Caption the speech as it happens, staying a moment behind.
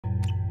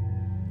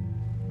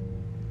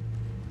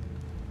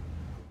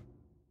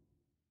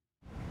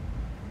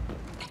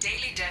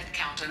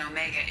threshold in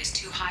Omega is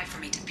too high for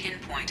me to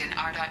pinpoint an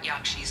Ardat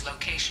Yakshi's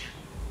location.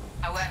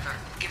 However,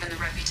 given the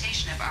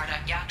reputation of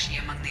Ardat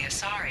Yakshi among the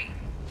Asari,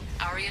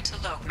 Arya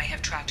T'Loak may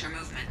have tracked her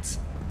movements.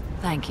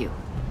 Thank you.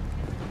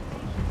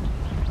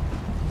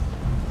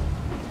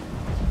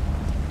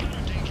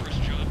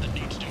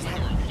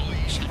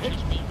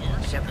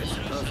 Shepard's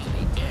supposed to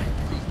be dead.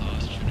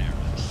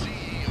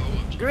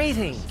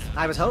 Greetings.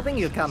 I was hoping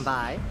you'd come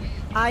by.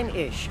 I'm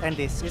Ish, and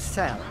this is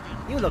Sel.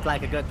 You look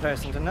like a good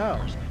person to know.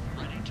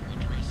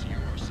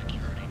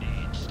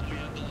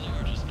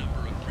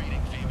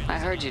 I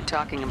heard you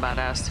talking about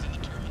us.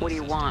 What do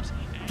you want?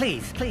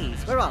 Please,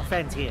 please, we're all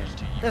friends here.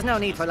 There's no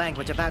need for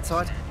language of that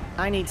sort.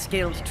 I need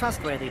skilled,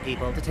 trustworthy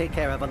people to take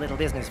care of a little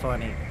business for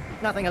me.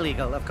 Nothing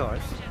illegal, of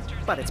course,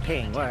 but it's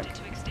paying work.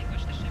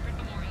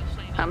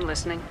 I'm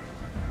listening.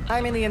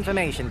 I'm in the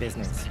information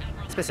business,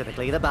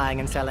 specifically the buying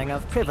and selling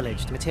of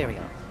privileged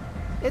material.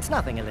 It's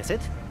nothing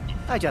illicit.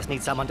 I just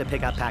need someone to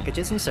pick up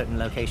packages in certain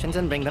locations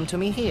and bring them to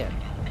me here.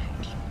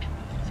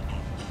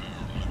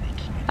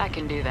 I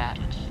can do that.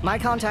 My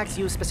contacts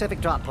use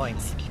specific drop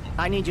points.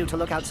 I need you to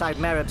look outside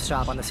Merib's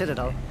shop on the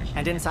Citadel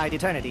and inside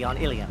Eternity on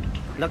Ilium.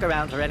 Look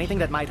around for anything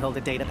that might hold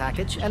a data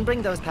package and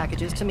bring those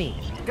packages to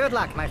me. Good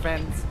luck, my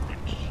friends.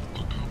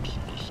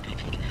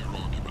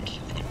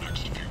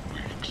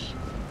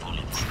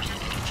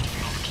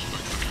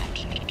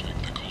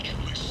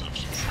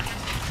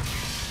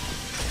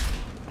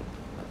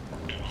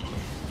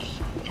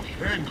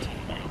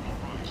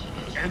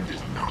 End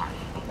is nigh.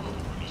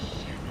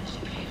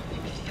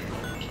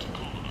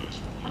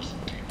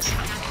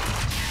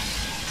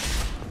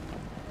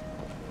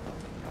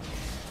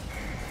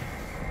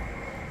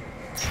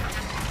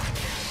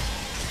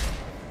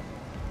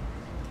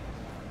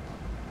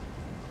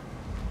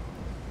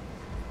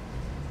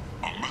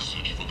 A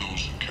message for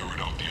those who carried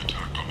out the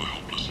attack on the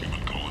helpless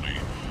human colony.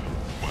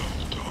 Well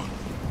done.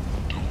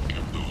 Don't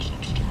give those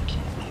upstarts a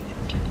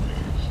moment to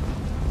grieve.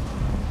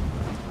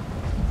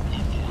 The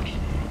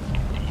fortunate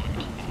would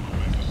like to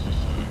motivate a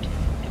society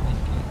more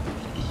appropriate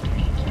for the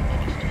stations to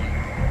understand.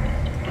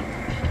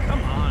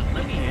 Come on,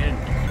 let me in.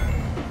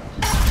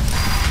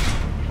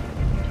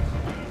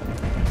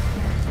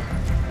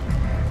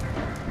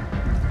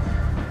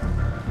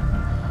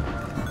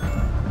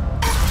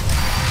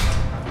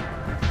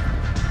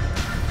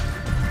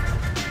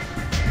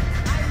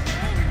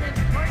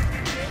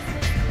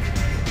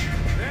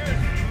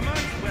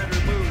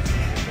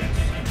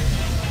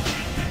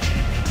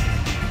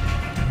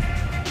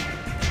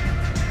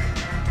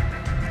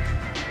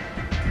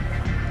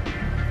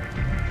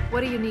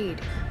 What do you need?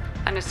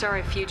 An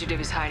Asari fugitive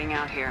is hiding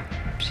out here.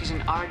 She's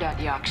an Ardat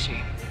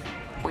Yakshi.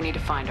 We need to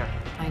find her.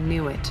 I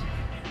knew it.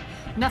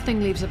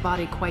 Nothing leaves a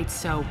body quite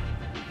so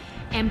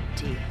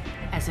empty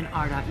as an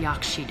Ardat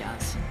Yakshi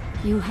does.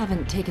 You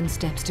haven't taken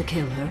steps to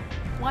kill her?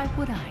 Why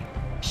would I?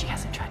 She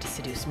hasn't tried to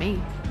seduce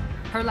me.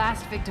 Her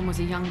last victim was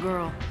a young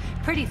girl.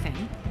 Pretty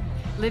thing.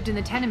 Lived in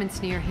the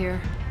tenements near here.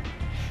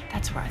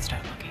 That's where I'd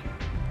start looking.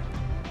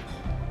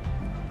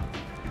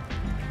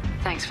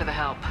 Thanks for the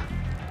help.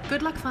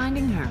 Good luck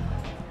finding her.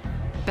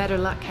 Better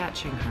luck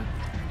catching her.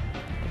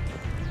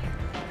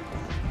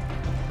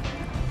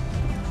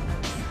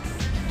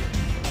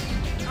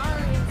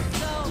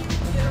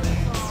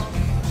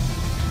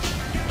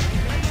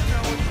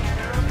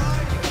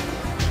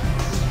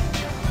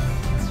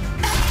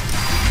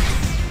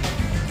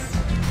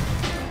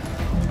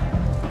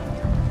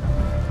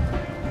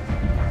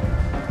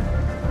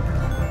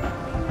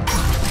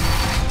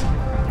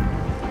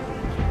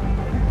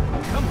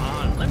 Come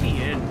on, let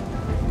me in.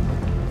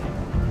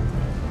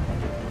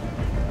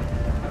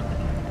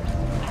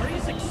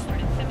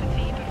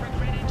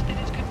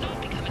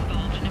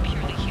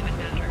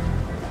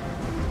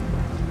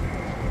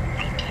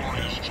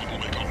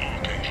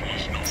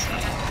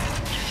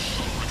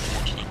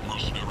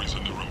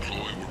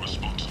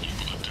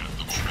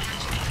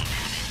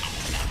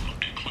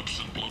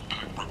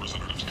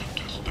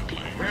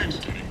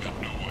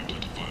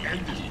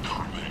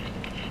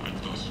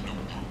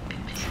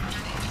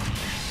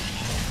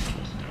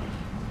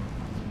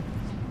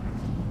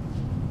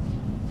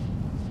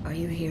 Are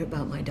you here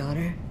about my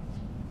daughter?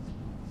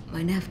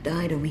 My nephew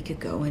died a week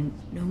ago and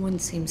no one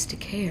seems to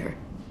care.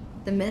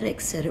 The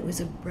medics said it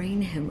was a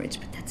brain hemorrhage,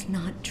 but that's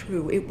not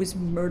true. It was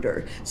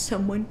murder.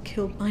 Someone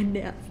killed my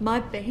nephew, my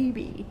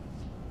baby.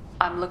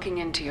 I'm looking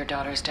into your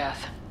daughter's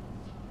death.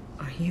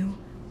 Are you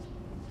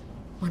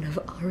one of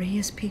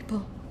Arya's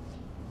people?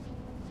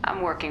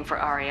 I'm working for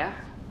Arya.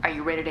 Are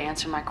you ready to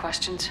answer my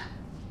questions?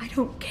 I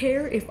don't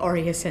care if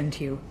Arya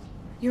sent you.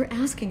 You're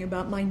asking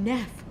about my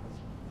nephew.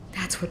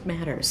 That's what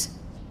matters.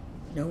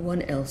 No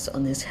one else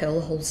on this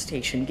hellhole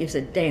station gives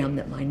a damn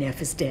that my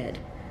nephew is dead.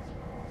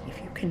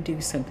 If you can do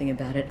something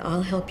about it,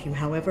 I'll help you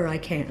however I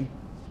can.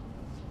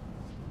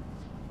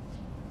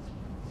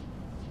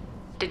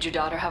 Did your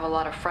daughter have a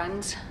lot of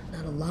friends?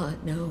 Not a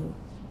lot, no.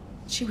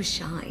 She was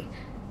shy.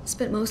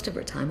 Spent most of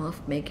her time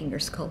off making her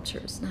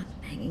sculptures, not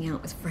hanging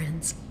out with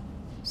friends.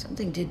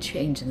 Something did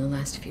change in the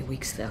last few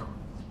weeks, though.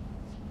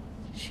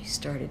 She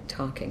started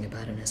talking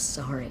about an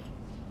Asari.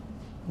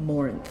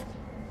 Morinth.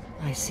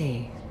 I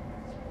see.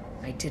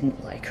 I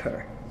didn't like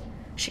her.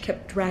 She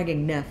kept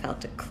dragging Neff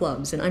out to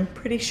clubs, and I'm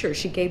pretty sure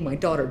she gave my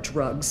daughter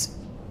drugs.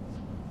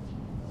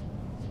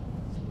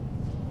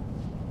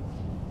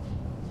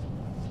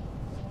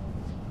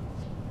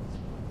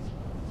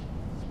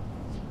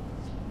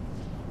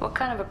 What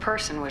kind of a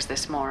person was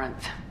this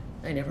Morinth?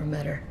 I never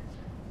met her.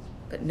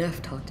 But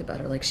Neff talked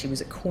about her like she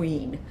was a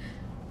queen.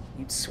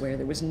 You'd swear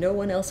there was no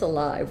one else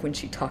alive when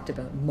she talked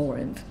about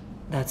Morinth.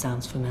 That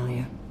sounds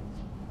familiar.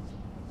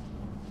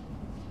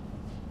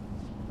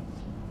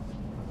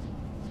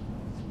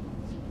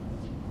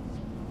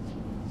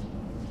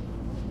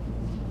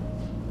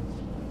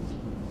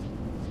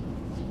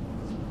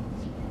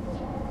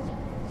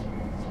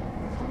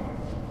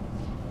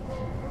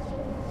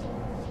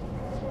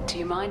 Do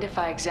you mind if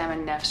I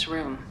examine Neff's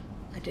room?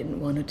 I didn't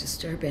want to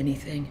disturb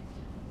anything.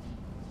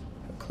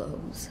 Her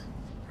clothes,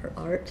 her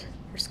art,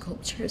 her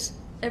sculptures,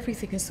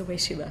 everything is the way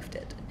she left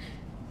it.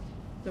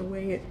 The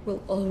way it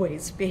will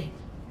always be.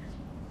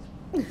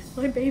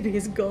 My baby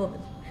is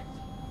gone.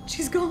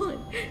 She's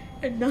gone,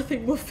 and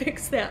nothing will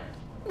fix that.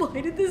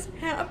 Why did this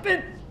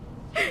happen?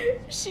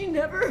 She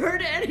never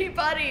hurt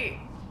anybody.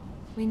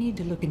 We need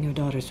to look in your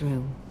daughter's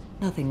room.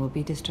 Nothing will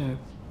be disturbed.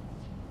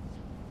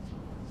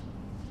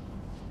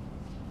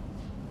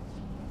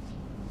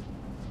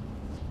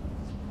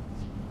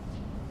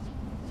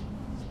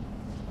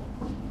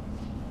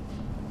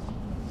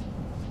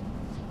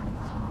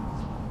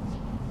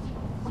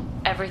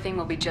 Everything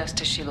will be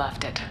just as she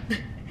left it.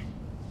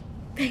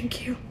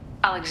 Thank you.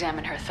 I'll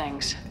examine her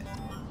things.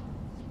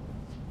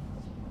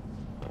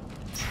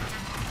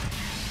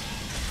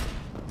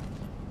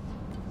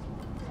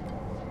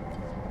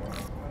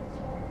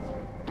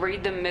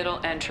 Read the middle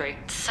entry.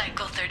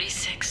 Cycle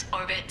 36,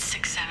 orbit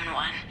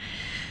 671.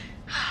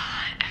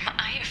 Am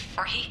I a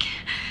freak?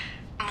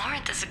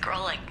 Morinth is a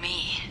girl like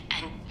me,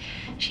 and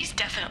she's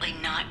definitely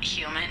not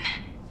human.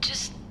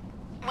 Just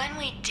when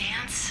we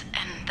dance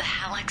and the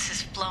helix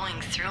is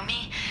flowing through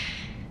me,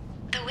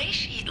 the way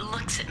she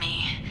looks at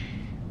me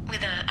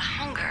with a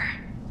hunger,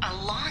 a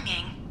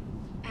longing,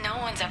 no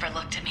one's ever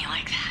looked at me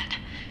like that.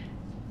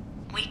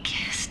 We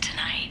kissed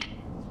tonight.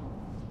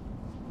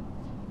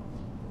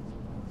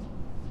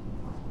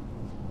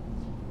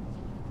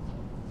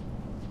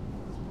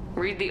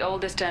 Read the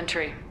oldest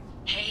entry.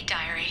 Hey,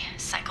 diary.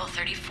 Cycle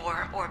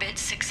 34, orbit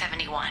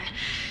 671.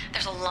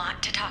 There's a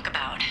lot to talk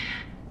about.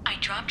 I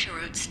dropped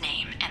Jarut's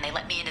name, and they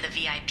let me into the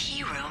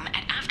VIP room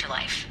at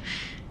Afterlife.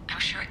 I'm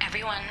sure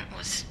everyone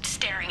was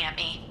staring at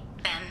me.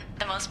 Then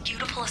the most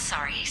beautiful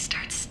Asari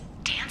starts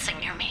dancing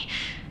near me.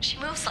 She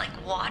moves like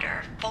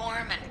water,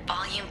 form and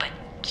volume, but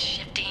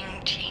shifting,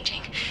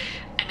 changing.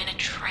 I'm in a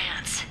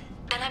trance.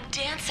 Then I'm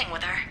dancing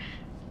with her.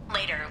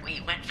 Later,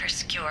 we went for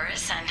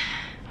skewers, and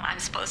I'm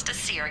supposed to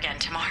see her again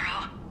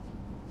tomorrow.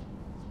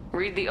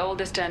 Read the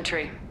oldest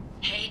entry.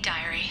 Hey,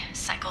 diary.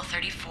 Cycle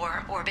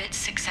 34, orbit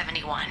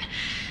 671.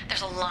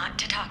 There's a lot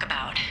to talk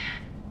about.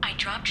 I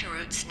dropped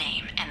Jarut's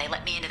name, and they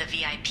let me into the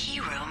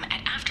VIP room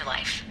at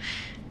Afterlife.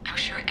 I'm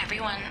sure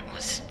everyone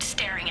was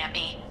staring at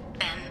me.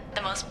 Then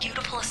the most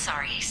beautiful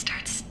Asari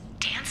starts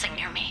dancing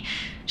near me.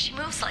 She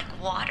moves like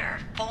water,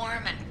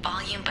 form and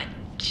volume, but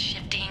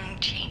shifting,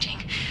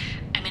 changing.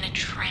 I'm in a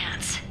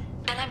trance.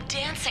 Then I'm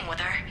dancing with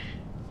her.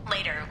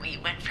 Later, we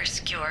went for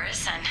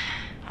skewers, and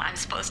I'm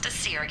supposed to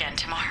see her again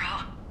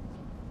tomorrow.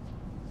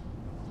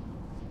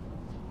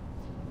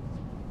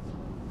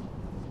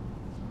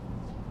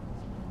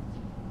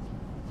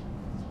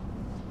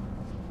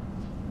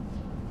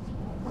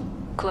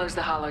 Close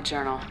the hollow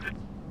journal.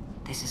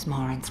 This is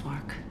Morinth's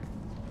work.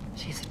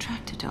 She's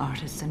attracted to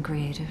artists and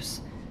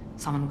creators.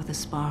 Someone with a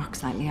spark,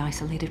 slightly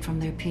isolated from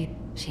their peep.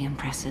 She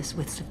impresses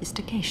with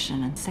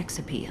sophistication and sex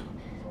appeal.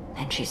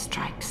 Then she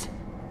strikes.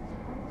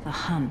 The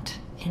hunt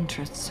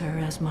interests her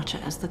as much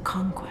as the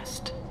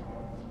conquest.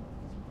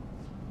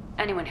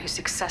 Anyone who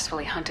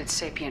successfully hunted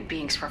sapient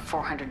beings for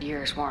 400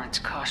 years warrants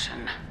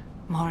caution.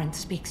 Morinth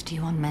speaks to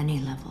you on many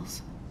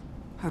levels.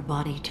 Her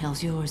body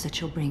tells yours that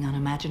she'll bring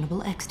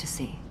unimaginable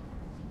ecstasy.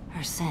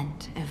 Her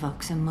scent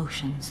evokes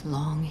emotions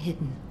long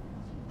hidden.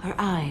 Her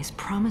eyes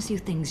promise you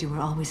things you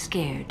were always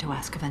scared to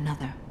ask of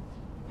another.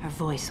 Her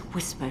voice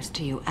whispers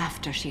to you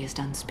after she is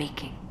done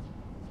speaking.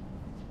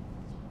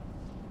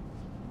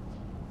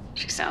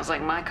 She sounds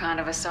like my kind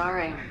of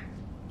Asari.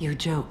 You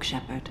joke,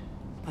 Shepard,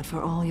 but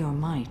for all your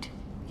might,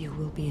 you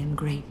will be in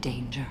great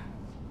danger.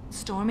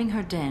 Storming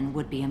her den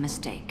would be a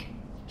mistake.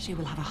 She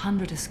will have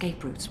 100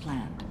 escape routes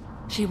planned.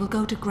 She will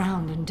go to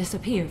ground and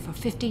disappear for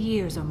 50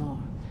 years or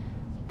more.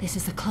 This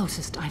is the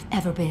closest I've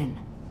ever been.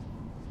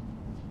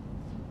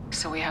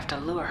 So we have to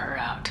lure her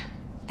out.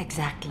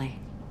 Exactly.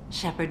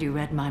 Shepard, you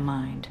read my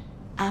mind.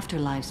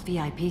 Afterlife's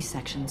VIP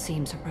section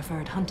seems her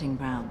preferred hunting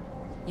ground.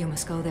 You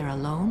must go there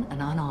alone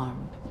and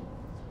unarmed.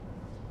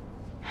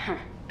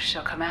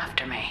 She'll come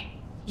after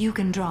me. You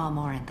can draw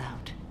Morinth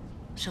out.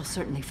 She'll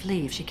certainly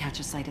flee if she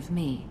catches sight of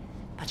me,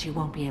 but she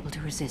won't be able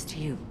to resist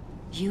you.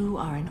 You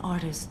are an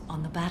artist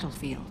on the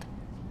battlefield.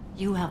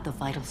 You have the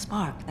vital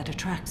spark that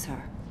attracts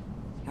her.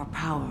 Your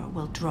power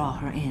will draw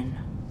her in.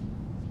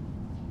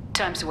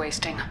 time's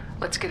wasting.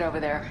 Let's get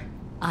over there.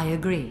 I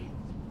agree.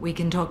 We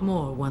can talk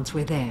more once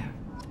we're there.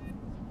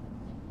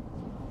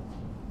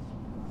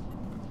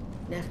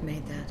 Neff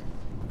made that.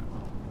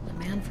 A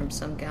man from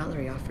some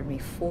gallery offered me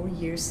 4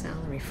 years'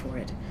 salary for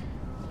it.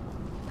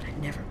 But I'd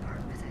never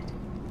part with it.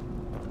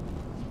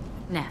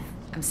 Neff,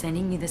 I'm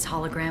sending you this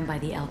hologram by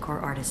the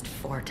Elcor artist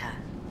Forta.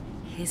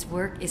 His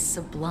work is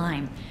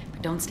sublime,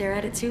 but don't stare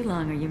at it too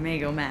long or you may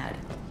go mad.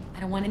 I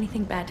don't want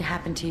anything bad to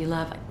happen to you,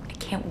 love. I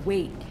can't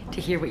wait to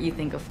hear what you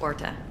think of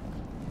Forta.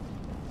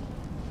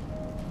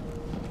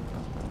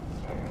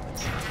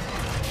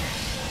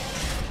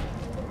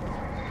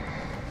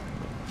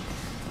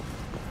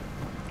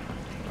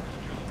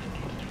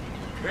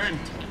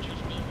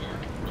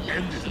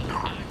 End it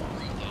now.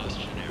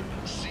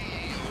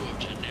 CEO of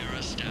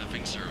Genera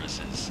Staffing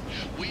Services.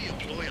 We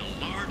employ a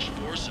large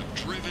force of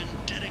driven,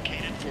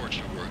 dedicated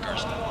Fortune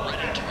workers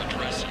ready to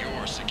address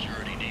your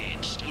security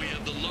needs. We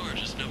have the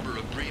largest number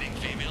of breeding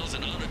females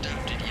and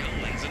unadapted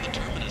younglings in the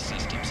Terminus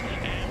systems,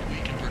 and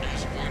we can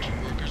produce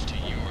Fortune workers to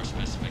your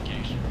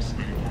specifications.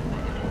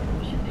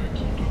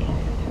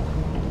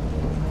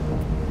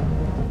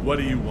 What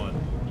do you want?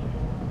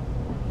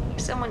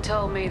 Someone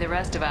told me the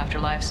rest of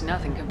Afterlife's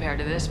nothing compared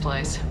to this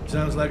place.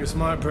 Sounds like a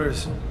smart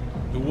person.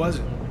 Who was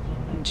it?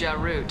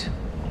 Jarut.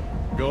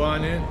 Go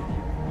on in.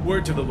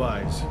 Word to the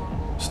wise.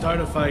 Start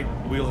a fight,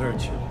 we'll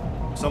hurt you.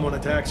 Someone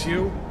attacks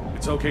you,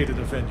 it's okay to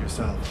defend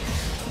yourself.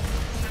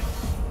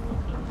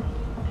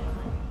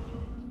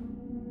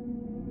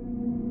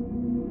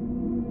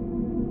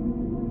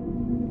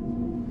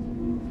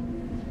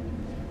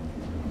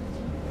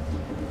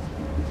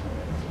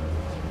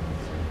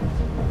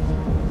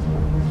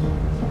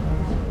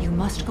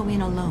 Must go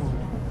in alone.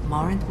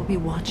 Morinth will be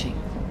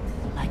watching.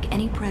 Like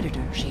any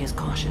predator, she is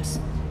cautious.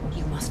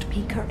 You must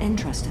pique her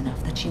interest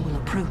enough that she will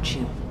approach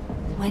you.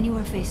 When you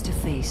are face to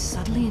face,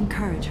 subtly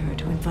encourage her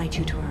to invite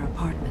you to her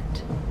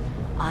apartment.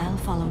 I'll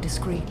follow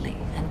discreetly,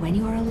 and when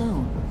you are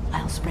alone,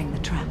 I'll spring the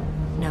trap.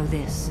 Know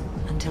this,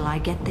 until I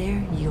get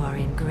there, you are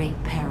in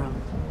great peril.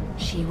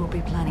 She will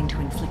be planning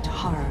to inflict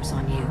horrors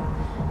on you.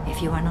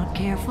 If you are not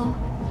careful,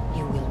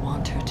 you will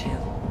want her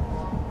to.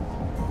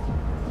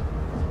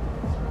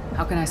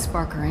 How can I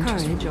spark her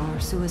interest? Courage or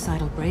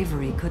suicidal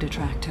bravery could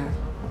attract her.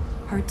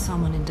 Hurt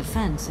someone in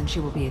defense and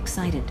she will be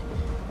excited.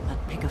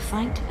 But pick a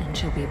fight and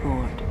she'll be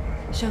bored.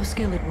 Show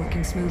skill at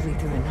working smoothly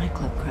through a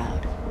nightclub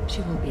crowd.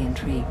 She will be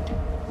intrigued.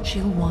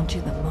 She'll want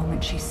you the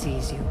moment she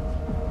sees you.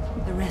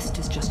 The rest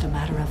is just a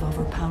matter of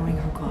overpowering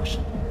her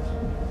caution.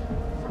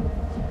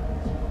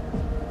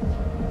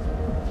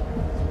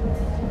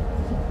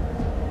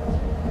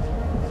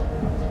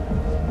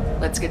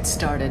 Let's get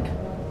started.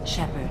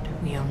 Shepard,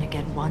 we only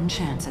get one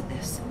chance at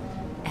this.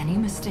 Any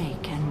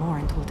mistake and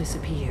Morinth will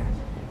disappear.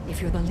 If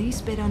you're the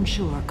least bit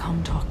unsure,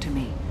 come talk to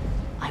me.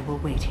 I will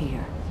wait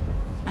here.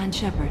 And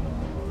Shepard,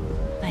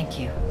 thank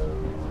you.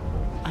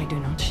 I do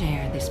not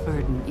share this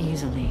burden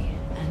easily,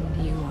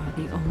 and you are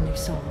the only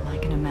soul I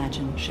can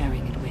imagine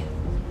sharing it with.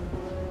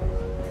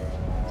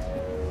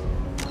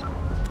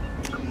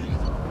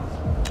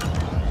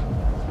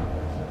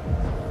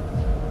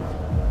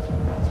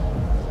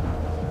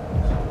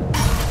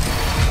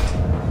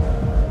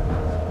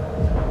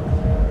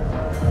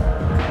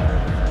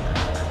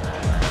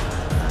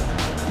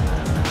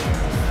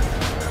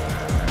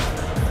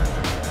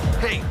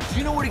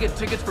 Get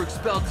tickets for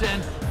Expel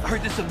 10. I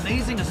heard this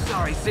amazing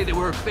Asari say they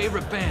were her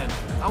favorite band.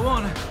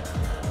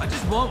 I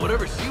just want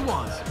whatever she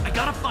wants. I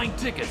gotta find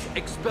tickets.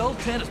 Expel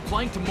 10 is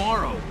playing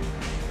tomorrow.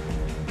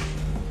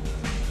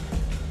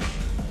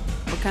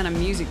 What kind of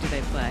music do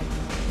they play?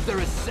 They're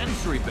a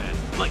sensory band.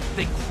 Like,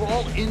 they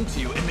crawl into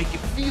you and make you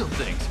feel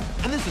things.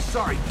 And this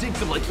Asari digs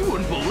them like you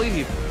wouldn't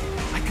believe.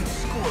 I could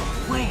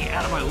score way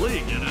out of my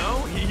league, you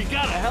know? You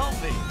gotta help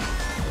me.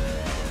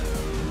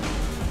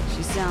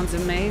 She sounds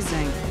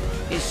amazing.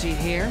 Is she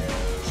here?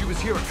 She was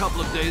here a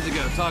couple of days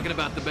ago talking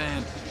about the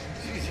band.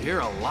 She's here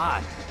a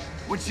lot.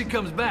 When she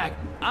comes back,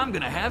 I'm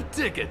gonna have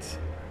tickets.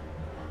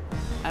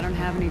 I don't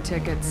have any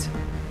tickets.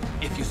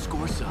 If you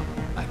score some,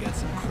 I got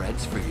some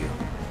creds for you.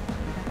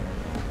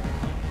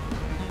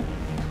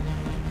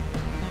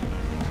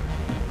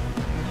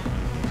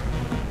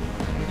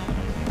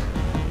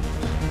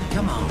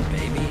 Come on,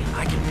 baby.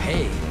 I can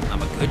pay.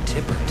 I'm a good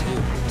tipper,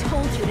 too. I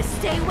told you to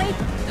stay away.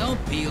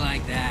 Don't be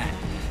like that.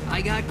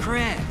 I got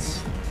creds.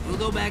 We'll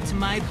go back to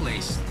my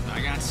place.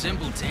 I got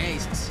simple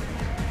tastes.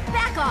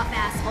 Back off,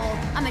 asshole.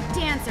 I'm a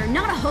dancer,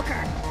 not a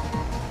hooker.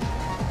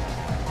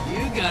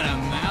 You got a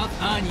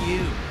mouth on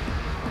you.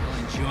 I'll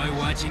enjoy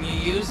watching you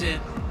use it.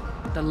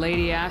 The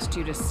lady asked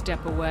you to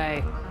step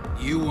away.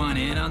 You want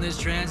in on this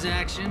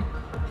transaction?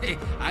 Hey,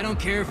 I don't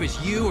care if it's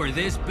you or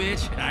this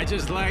bitch. I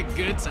just like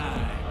good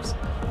times.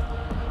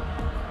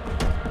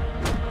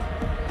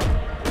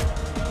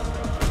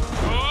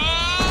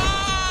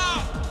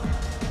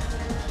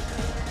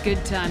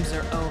 Good times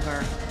are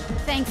over.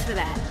 Thanks for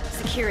that.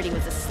 Security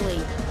was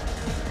asleep.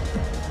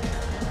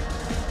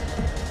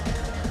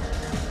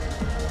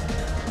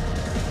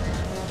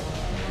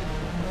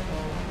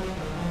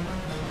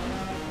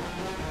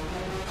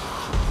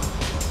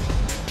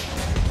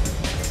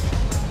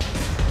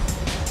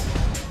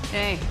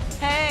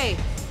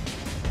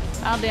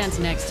 I'll dance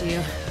next to you.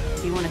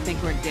 If you want to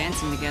think we're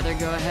dancing together,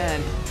 go ahead.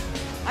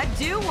 I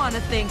do want to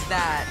think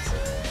that.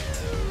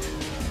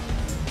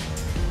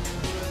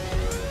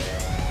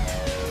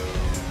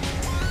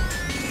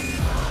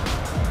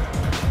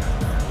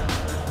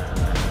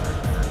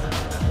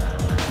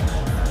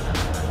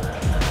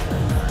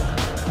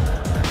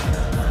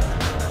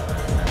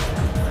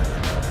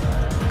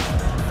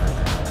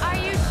 Are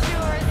you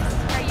sure this is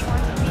where you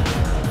want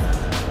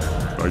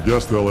to be? I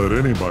guess they'll let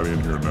anybody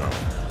in here now.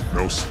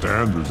 No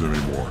standards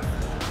anymore.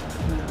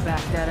 Can you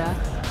back that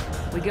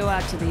up? We go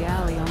out to the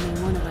alley,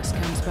 only one of us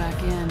comes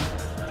back in.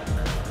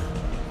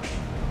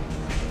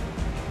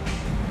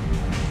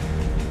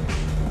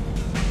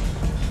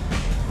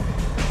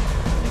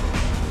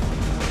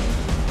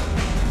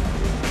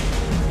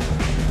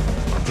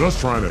 I'm just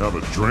trying to have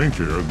a drink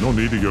here. No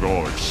need to get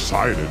all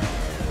excited.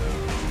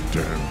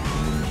 Damn.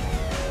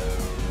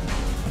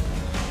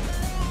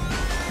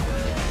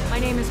 My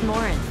name is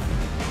Morin.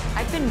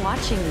 I've been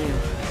watching you.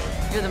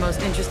 You're the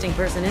most interesting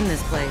person in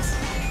this place.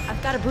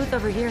 I've got a booth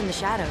over here in the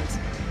shadows.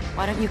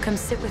 Why don't you come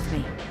sit with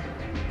me?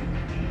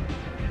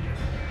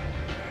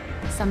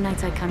 Some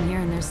nights I come here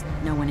and there's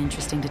no one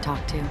interesting to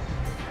talk to.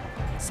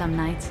 Some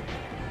nights,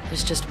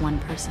 there's just one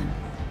person.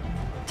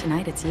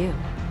 Tonight it's you.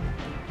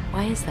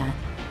 Why is that?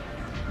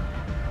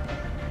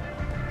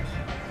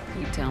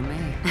 You tell me.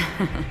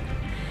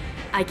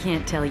 I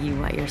can't tell you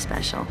why you're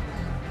special.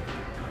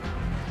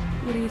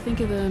 What do you think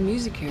of the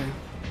music here?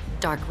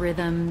 Dark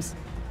rhythms,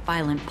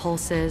 violent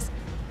pulses.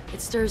 It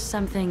stirs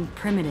something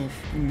primitive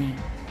in me.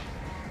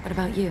 What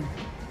about you?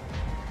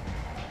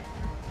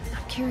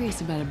 I'm curious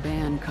about a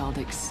band called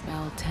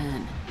Expel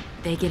 10.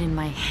 They get in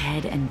my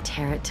head and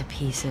tear it to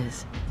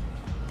pieces.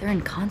 They're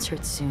in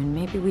concert soon.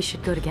 Maybe we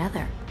should go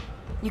together.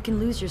 You can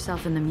lose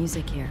yourself in the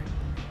music here.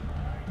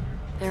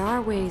 There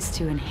are ways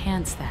to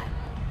enhance that,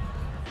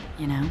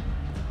 you know?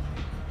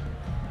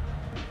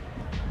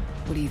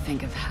 What do you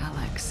think of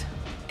Hallex?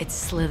 It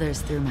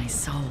slithers through my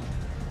soul.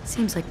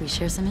 Seems like we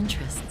share some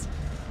interests.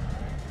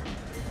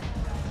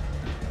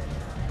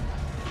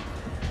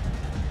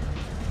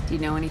 Do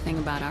you know anything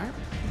about art?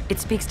 It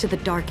speaks to the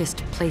darkest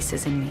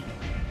places in me.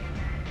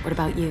 What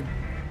about you?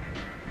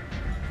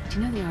 Do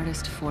you know the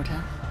artist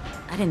Forta?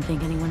 I didn't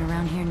think anyone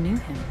around here knew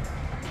him.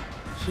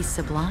 He's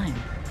sublime.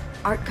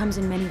 Art comes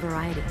in many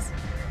varieties.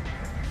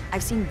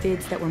 I've seen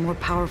vids that were more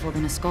powerful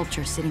than a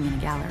sculpture sitting in a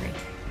gallery.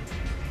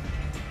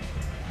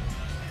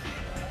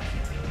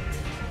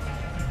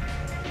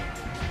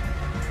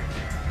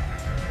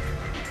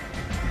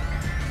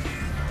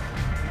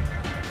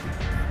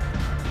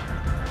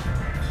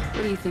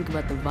 What do you think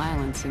about the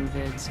violence in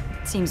vids?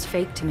 Seems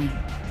fake to me.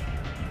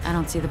 I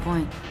don't see the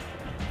point.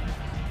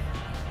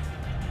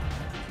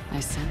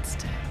 I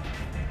sensed it.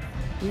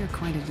 You're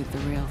acquainted with the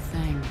real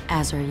thing.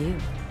 As are you.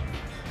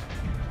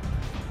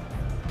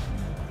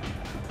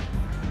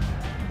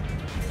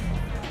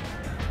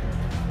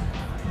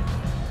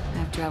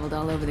 I've traveled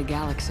all over the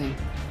galaxy.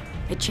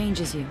 It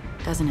changes you,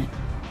 doesn't it?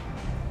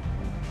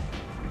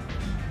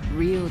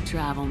 Real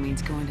travel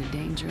means going to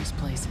dangerous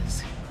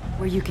places.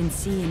 Where you can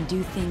see and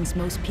do things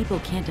most people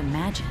can't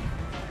imagine.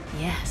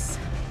 Yes.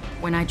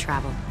 When I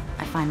travel,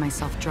 I find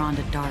myself drawn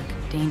to dark,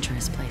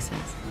 dangerous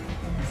places.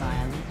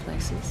 Violent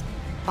places?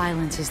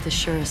 Violence is the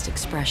surest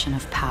expression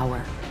of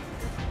power.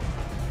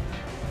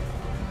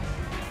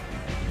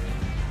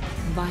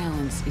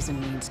 Violence is a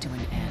means to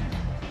an end.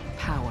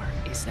 Power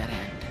is that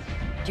end.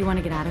 Do you want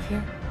to get out of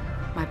here?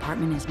 My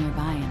apartment is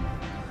nearby and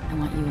I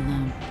want you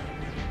alone.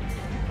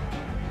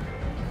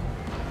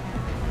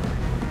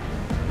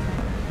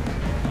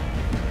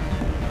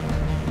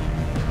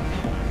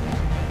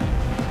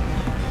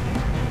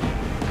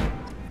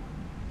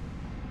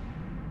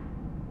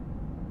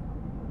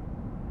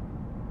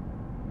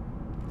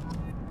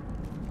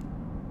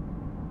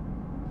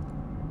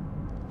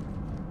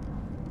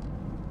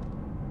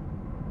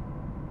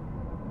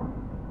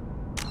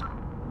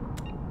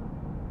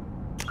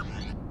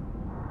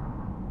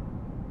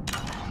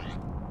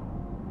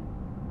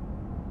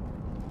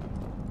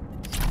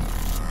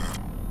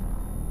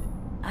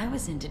 I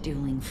was into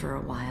dueling for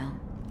a while.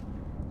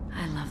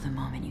 I love the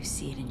moment you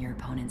see it in your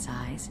opponent's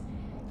eyes.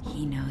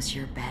 He knows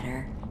you're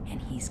better,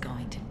 and he's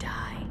going to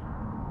die.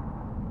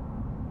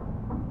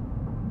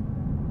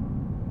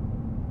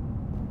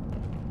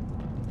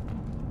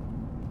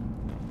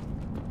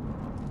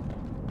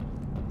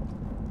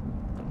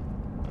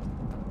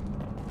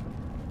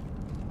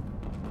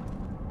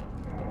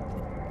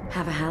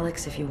 Have a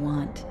Hallex if you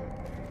want.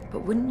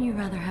 But wouldn't you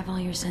rather have all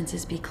your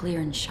senses be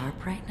clear and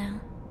sharp right now?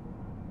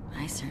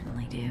 I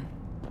certainly do.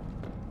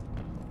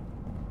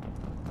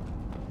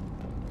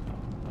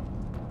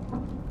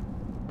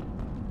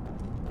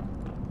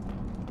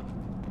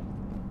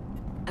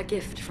 A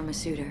gift from a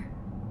suitor.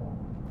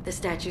 The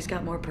statue's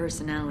got more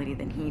personality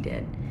than he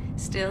did.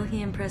 Still,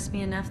 he impressed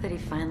me enough that he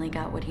finally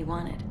got what he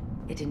wanted.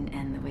 It didn't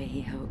end the way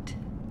he hoped.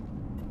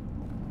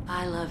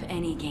 I love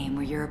any game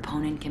where your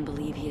opponent can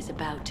believe he is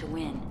about to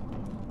win,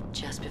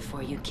 just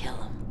before you kill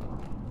him.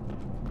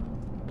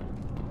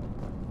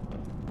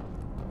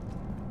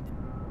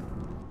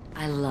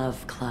 I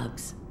love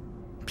clubs.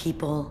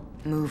 People,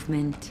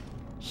 movement,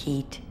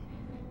 heat.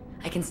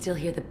 I can still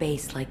hear the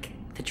bass like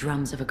the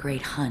drums of a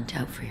great hunt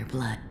out for your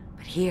blood.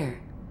 But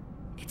here,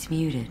 it's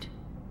muted,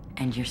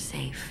 and you're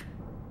safe.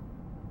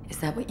 Is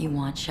that what you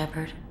want,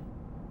 Shepard?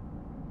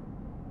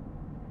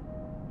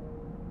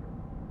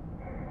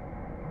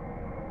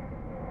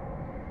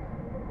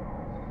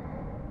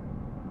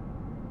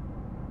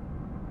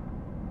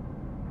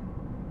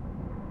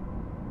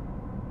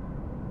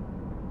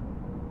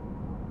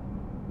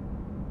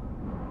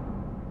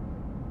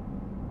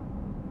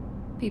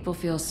 People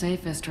feel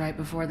safest right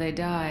before they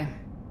die.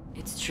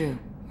 It's true.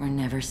 We're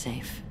never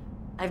safe.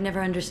 I've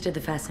never understood the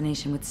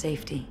fascination with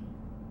safety.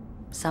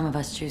 Some of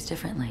us choose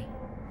differently.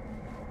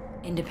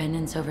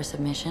 Independence over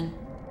submission?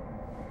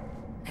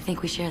 I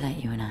think we share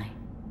that, you and I.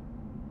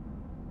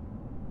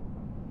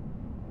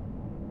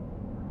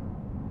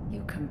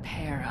 You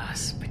compare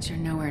us, but you're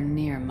nowhere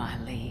near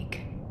my league.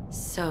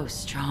 So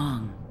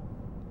strong.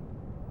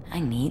 I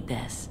need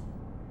this.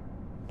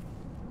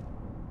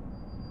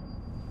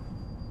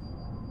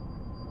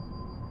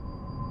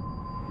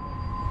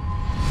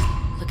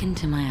 Look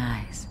into my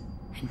eyes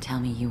and tell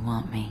me you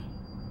want me.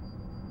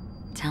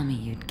 Tell me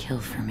you'd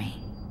kill for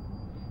me.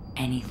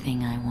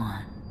 Anything I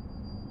want.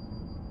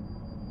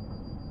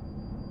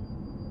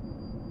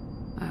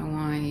 I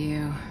want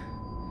you.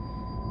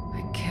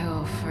 I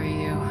kill for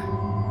you.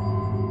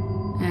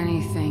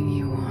 Anything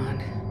you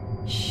want.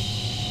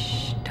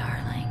 Shh,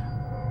 darling.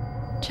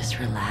 Just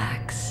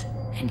relax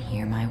and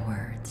hear my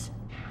words.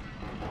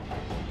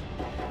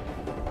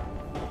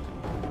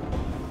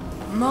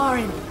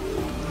 Marin!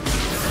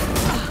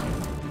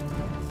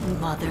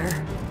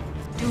 Mother.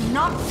 Do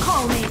not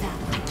call me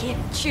that! I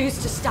can't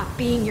choose to stop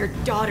being your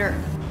daughter,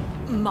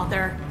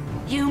 Mother.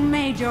 You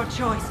made your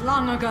choice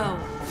long ago.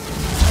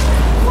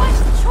 What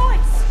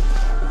choice?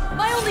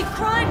 My only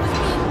crime was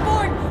being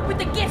born with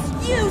the gifts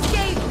you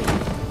gave me!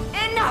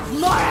 Enough,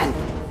 Lauren!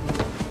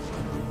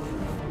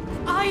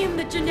 I am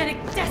the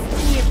genetic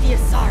destiny of the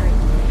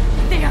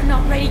Asari. They are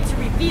not ready to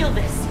reveal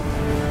this.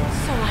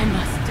 So I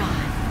must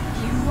die.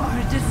 You are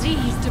a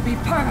disease to be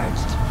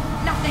purged.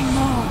 Nothing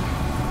more.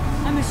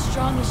 I'm as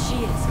strong as she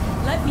is.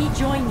 Let me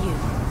join you.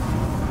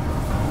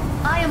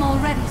 I am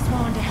already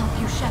sworn to help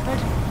you,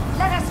 Shepard.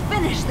 Let us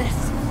finish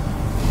this.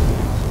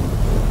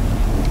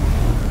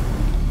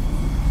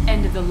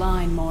 End of the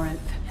line, Morinth.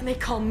 And they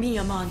call me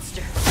a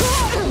monster.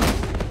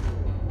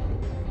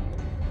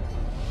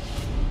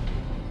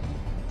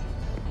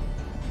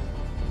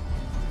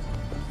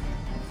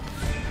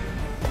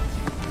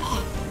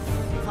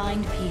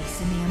 Find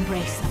peace in the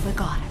embrace of the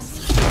goddess.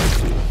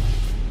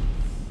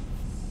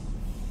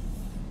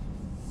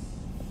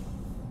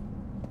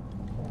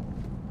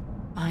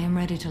 I am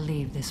ready to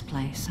leave this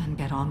place and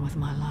get on with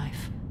my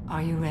life.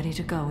 Are you ready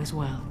to go as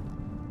well?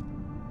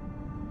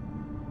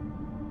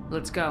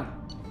 Let's go.